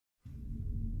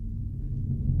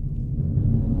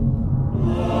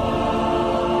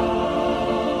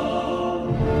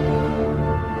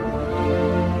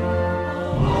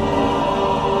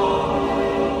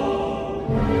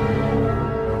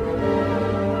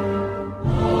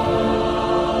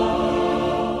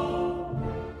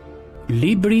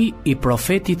Libri I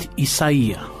profetit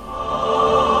ISAIA.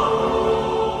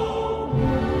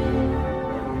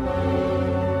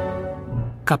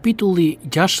 Kapitulli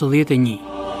 61.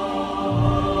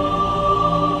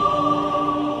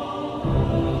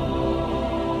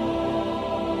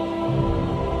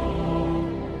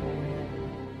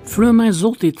 Fryma e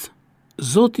Zotit,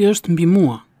 Zoti është mbi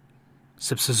mua,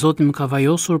 sepse Zoti më ka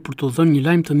vajosur për t'u dhënë një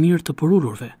lajm të mirë të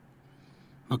përururve.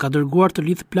 Më ka dërguar të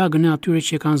lidh plagën e atyre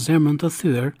që kanë zemrën të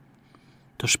thyer,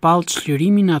 të shpall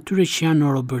çlirimin e atyre që janë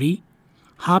në robëri,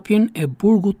 hapjen e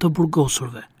burgut të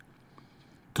burgosurve,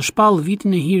 të shpall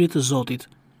vitin e hirit të Zotit,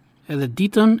 edhe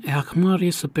ditën e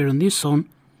hakmarrjes së Perëndisë son,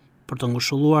 për të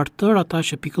ngushëlluar tërë ata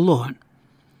që pikëllohen,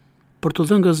 për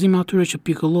të dhënë gëzim atyre që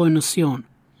pikëllohen në Sion,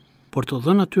 për të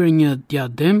dhënë atyre një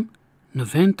diadem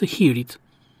në vend të hirit,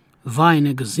 vajin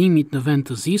e gëzimit në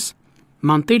vend të zis,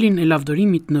 mantelin e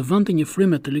lavdërimit në vend të një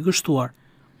fryme të ligështuar,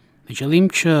 me qëllim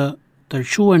që të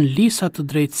rquhen lisa të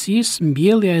drejtësisë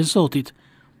mbjellja e Zotit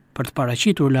për të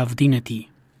paraqitur lavdinë e tij.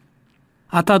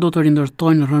 Ata do të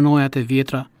rindërtojnë rënojat e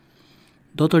vjetra,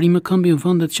 do të rimëkëmbin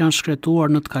vendet që janë shkretuar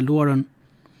në të kaluarën,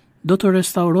 do të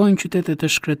restaurojnë qytetet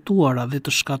e shkretuara dhe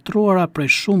të shkatruara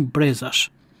prej shumë brezash.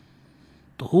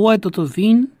 Të huajt do të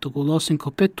vinë të kullosin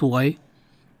kopet tuaj,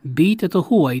 bijtë të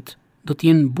huajt do të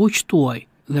jenë buq tuaj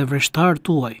dhe vreshtar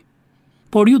tuaj.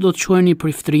 Por ju do të quheni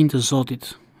priftërinë të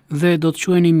Zotit dhe do të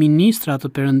quheni ministra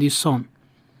të Perëndisë son.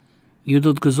 Ju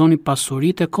do të gëzoni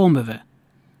pasuritë e kombeve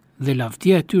dhe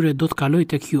lavdia e tyre do të kalojë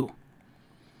tek ju.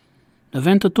 Në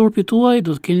vend të turpit tuaj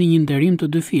do të keni një nderim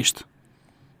të dyfisht.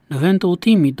 Në vend të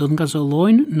utimit do të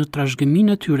ngazëllojnë në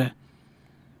trashëgiminë e tyre.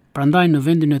 Prandaj në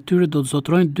vendin e tyre do të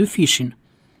zotrojnë dyfishin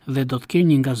dhe do të kenë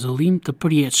një ngazëllim të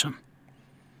përjetshëm.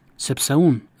 Sepse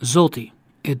unë, Zoti,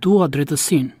 e dua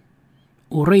drejtësinë,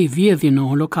 urrej vjedhje në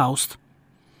holokaust,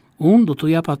 unë do t'u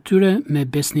jap atyre me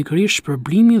besnikëri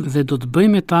shpërblimin dhe do të bëj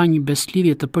me ta një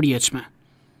beslidhje të përjetshme.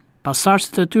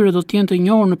 Pasardhësit e tyre do të jenë të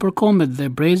njohur nëpër kombet dhe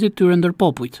brezit tyre ndër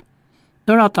popujt.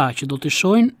 Tërë ata që do t'i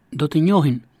shohin, do t'i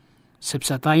njohin,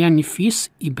 sepse ata janë një fis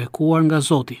i bekuar nga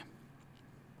Zoti.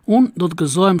 Unë do të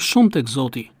gëzohem shumë tek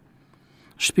Zoti.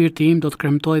 Shpirti im do të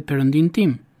kremtojë Perëndin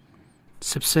tim,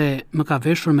 sepse më ka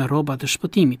veshur me rrobat e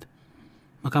shpëtimit,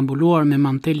 më ka mbuluar me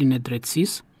mantelin e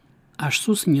drejtësisë,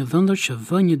 ashtu si një dhëndër që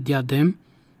vë një diadem,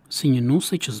 si një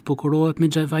nuse që zbukurohet me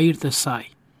xhavairt e saj.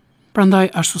 Prandaj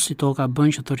ashtu si toka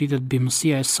bën që të rritet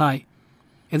bimësia e saj,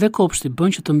 edhe kopshti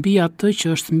bën që të mbijë atë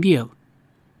që është mbjell.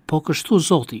 Po kështu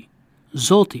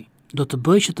Zoti do të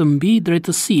bëjë që të mbijë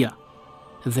drejtësia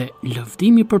dhe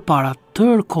lëvdimi përpara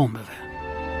tërë kombeve.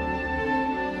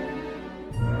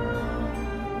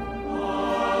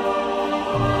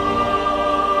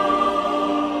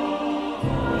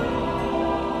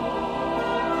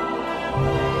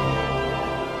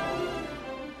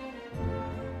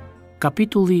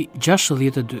 Kapitulli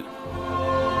 62.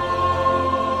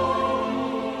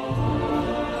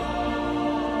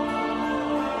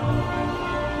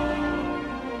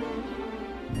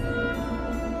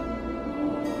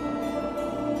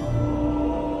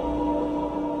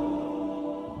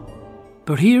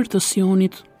 Për hir të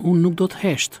Sionit unë nuk do të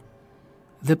hesht,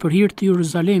 dhe për hir të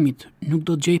Jeruzalemit nuk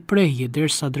do të gjej prehje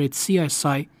derisa drejtësia e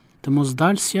saj të mos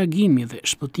dalë si agimi dhe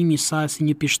shpëtimi i saj si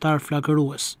një pishtar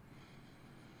flakërues.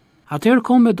 Atëherë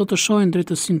kombet do të shohin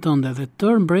drejtësinë tënde dhe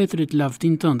tërë mbretërit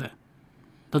lavdinë tënde.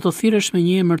 Do të thirresh me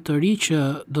një emër të ri që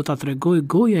do ta tregojë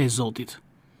goja e Zotit.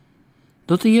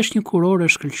 Do të jesh një kurorë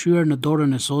e shkëlqyer në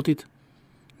dorën e Zotit,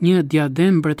 një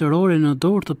diadem mbretërore në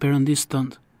dorë të Perëndisë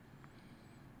tënd.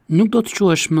 Nuk do të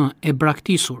quhesh më e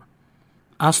braktisur,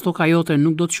 as toka jote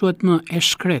nuk do të quhet më e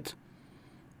shkret,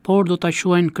 por do ta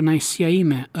quajnë kënaqësia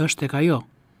ime është tek ajo,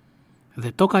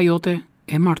 dhe toka jote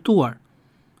e martuar,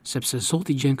 sepse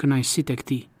Zoti gjen kënaqësi tek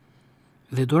ti,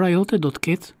 dhe dora jote do të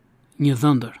ketë një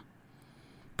dhëndër.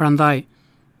 Prandaj,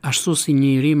 ashtu si një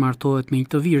iri martohet me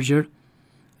një të virgjër,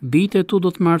 bijtë e tu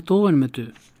do të martohen me ty,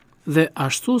 dhe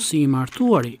ashtu si i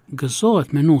martuari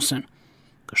gëzohet me nusen,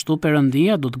 kështu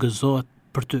Perëndia do të gëzohet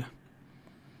për ty.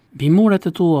 Bimuret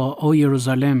e tua, o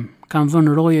Jeruzalem, kanë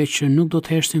vënë roje që nuk do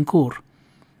të heshtin kurrë,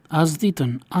 as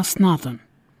ditën, as natën.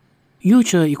 Ju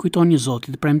që i kujtoni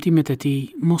Zotit premtimet e tij,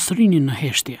 mos rini në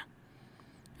heshtje,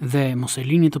 dhe mos e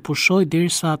lini të pushoj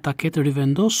derisa ta ketë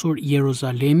rivendosur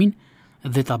Jeruzalemin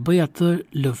dhe ta bëjë atë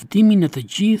lëvdimin e të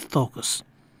gjithë tokës.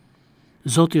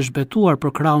 Zoti është betuar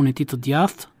për krahun e tij të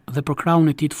djathtë dhe për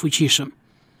krahun e tij të fuqishëm.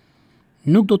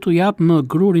 Nuk do t'u jap më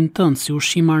grurin tënd si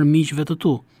ushqim armiqve të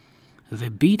tu,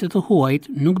 dhe bijtë të huajt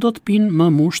nuk do të pinë më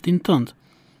mushtin tënd,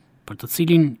 për të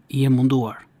cilin i e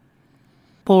munduar.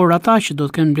 Por ata që do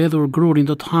të kenë mbledhur grurin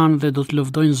do të hanë dhe do të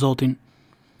lëvdojnë Zotin,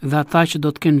 dhe ata që do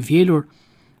të kenë vjelur,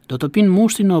 do të pinë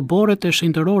mushtin në oborret e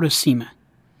shenjtërore sime.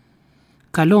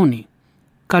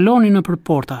 Kaloni nëpër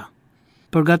porta,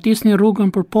 përgatisni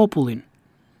rrugën për popullin,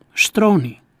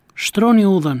 shtroni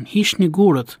udhën, hiqni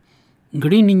gurët,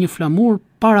 ngrini një flamur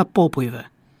para popujve.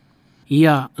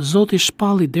 Ja, Zoti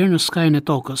shpalli deri në skajin e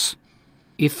tokës.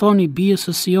 I thoni bijës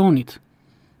së Sionit,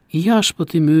 ja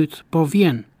shpëtimi yt, por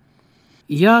vjen.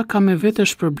 Ja ka me vete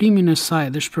shpërblimin e saj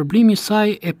dhe shpërblimi i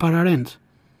saj e pararend.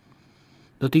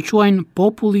 Do t'i quajnë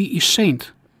populli i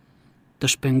shenjtë, të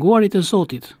shpenguarit e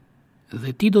Zotit,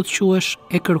 dhe ti do të quhesh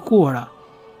e kërkuara,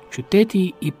 qyteti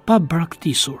i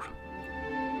pabraktisur.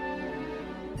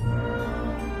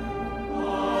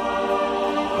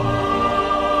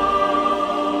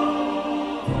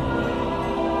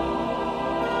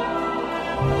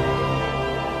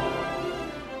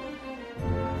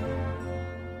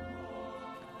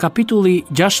 Kapitulli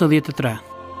 63.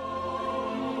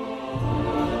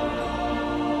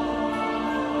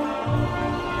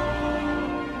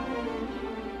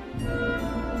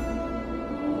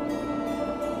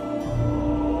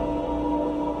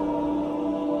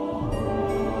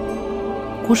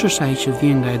 Kush është ai që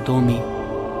vjen nga Edomi,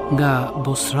 nga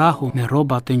Bosrahu me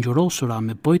rrobat e ngjyrosura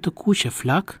me bojë të kuqe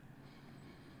flak?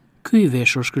 Ky i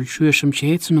veshur shkëlqyeshëm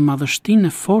që ecë në madhështinë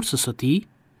e forcës së tij,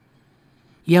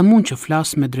 jam unë që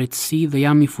flas me drejtësi dhe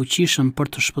jam i fuqishëm për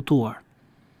të shpëtuar.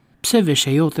 Pse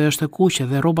veshja jote është e kuqe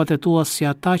dhe rrobat e tua si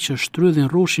ata që shtrydhin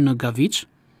rrushi në gaviç?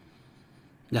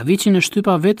 Gaviçin e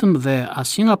shtypa vetëm dhe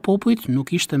asnjë nga popujt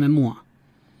nuk ishte me mua.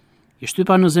 I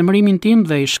shtypa në zemrimin tim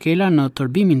dhe i shkela në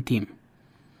tërbimin tim.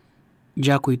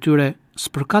 Gjaku i tyre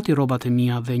spërkati rrobat e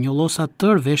mia dhe njollosa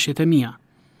tër veshjet e mia,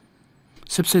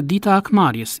 sepse dita e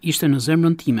akmarrjes ishte në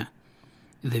zemrën time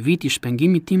dhe viti i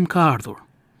shpengimit tim ka ardhur.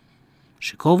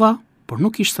 Shikova, por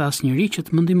nuk ishte asnjëri që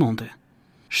të më ndihmonte.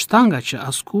 Shtanga që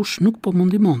askush nuk po më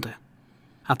ndihmonte.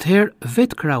 Atëherë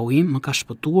vetë krau im më ka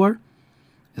shpëtuar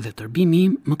dhe tërbimi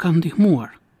im më ka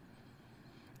ndihmuar.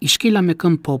 I shkela me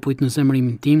këmbë popujt në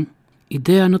zemrimin tim,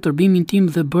 ideja në tërbimin tim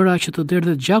dhe bëra që të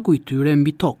derdhet gjaku i tyre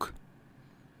mbi tokë.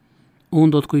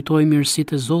 Unë do të kujtoj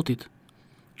mirësitë e Zotit,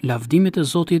 lavdimet e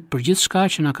Zotit për gjithçka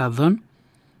që na ka dhënë,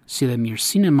 si dhe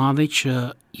mirësinë e madhe që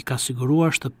i ka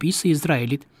siguruar shtëpisë së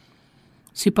Izraelit,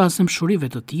 sipas dëmshurive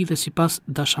të tij dhe sipas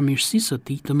dashamirësisë së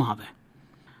tij të madhe.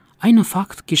 Ai në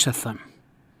fakt kishte thënë: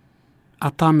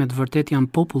 ata me të vërtet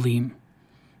janë populli im,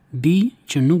 bi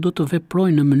që nuk do të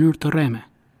veprojnë në mënyrë të rreme.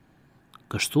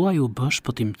 Kështu ai u bë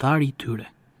shpëtimtari i tyre.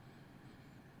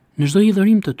 Në çdo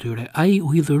hidhërim të tyre ai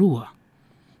u hidhërua,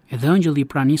 edhe ëngjëlli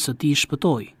i pranisë së tij i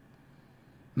shpëtoi.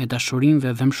 Me dashurinë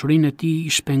dhe dëmshurinë e tij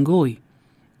i shpengoi,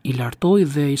 i lartoi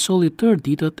dhe i solli tërë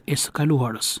ditët e së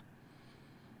kaluarës.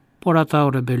 Por ata u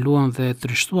rebeluan dhe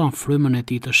trishtuan frymën e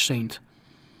tij të shenjtë.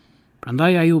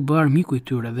 Prandaj ai u bë armiku i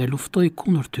tyre dhe luftoi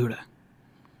kundër tyre.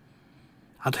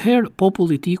 Atëherë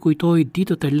populli i tij kujtoi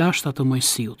ditët e lashta të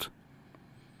Mojsiut.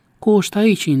 Ku është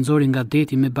ai që i nxori nga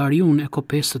deti me bariun e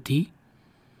kopesë të tij?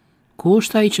 Ku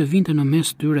është ai që vinte në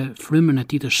mes tyre frymën e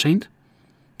tij të shenjtë,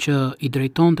 që i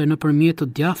drejtonte nëpërmjet të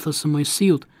djathtas së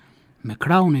Mojsiut me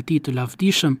krahun e tij të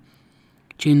lavdishëm,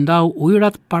 që i ndau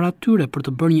ujërat para tyre për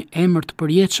të bërë një emër të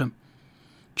përjetshëm,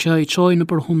 që i çoi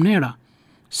nëpër humnera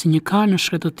si një kal në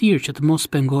shkretëtir që të mos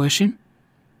pengoheshin?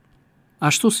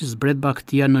 Ashtu si zbret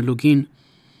baktia në lugin,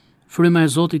 fryma e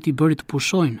Zotit i bëri të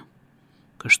pushojnë.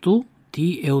 Kështu ti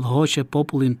e udhëhoqe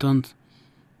popullin tënd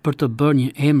për të bërë një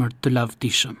emër të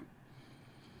lavdishëm.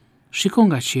 Shiko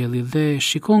nga qielli dhe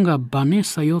shiko nga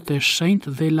banesa jote e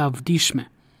shenjtë dhe lavdishme.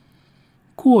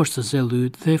 Ku është zelli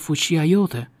yt dhe fuqia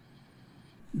jote?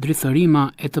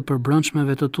 Drithërima e të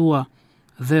përbrëndshmeve të tua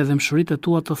dhe dëmshuritë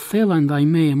tua të thella ndaj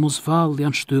meje mos vallë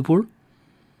janë shtypur?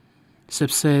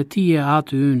 Sepse ti je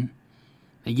aty ynë,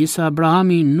 e gjithse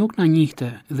Abrahami nuk na njihte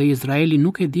dhe Izraeli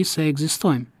nuk e di se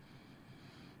ekzistojmë.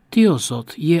 Ti o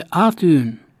Zot, je aty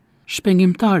ynë,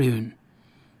 shpengimtari ynë,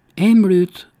 emri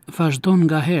yt vazhdon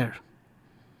nga herë.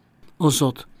 O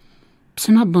Zot,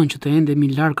 pse na bën që të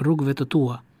endemi larg rrugëve të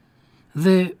tua,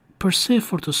 dhe përse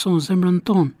fortëson zemrën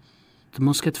tonë të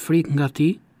mos ketë frikë nga ti?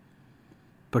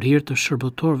 Për hir të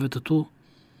shërbëtorëve të tu,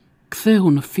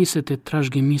 kthehu në fiset e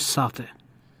trashëgimisë sate.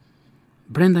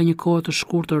 Brenda një kohe të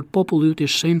shkurtër, populli yt i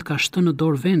shenjtë ka shtënë në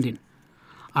dorë vendin.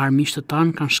 Armiqtë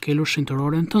tanë kanë shkelur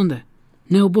shenjtëroren tënde.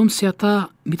 Ne u bëm si ata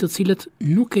mbi të cilët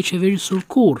nuk ke qeverisur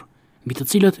kurrë, mbi të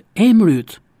cilët emri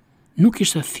yt nuk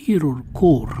ishte thirrur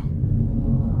kurrë.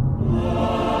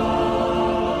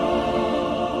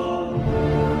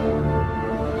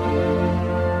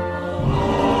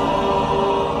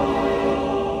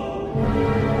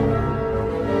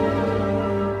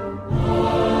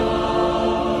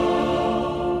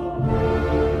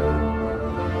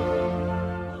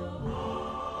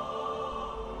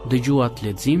 Dëgjuat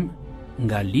lexim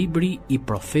nga libri i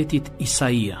profetit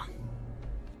Isaia.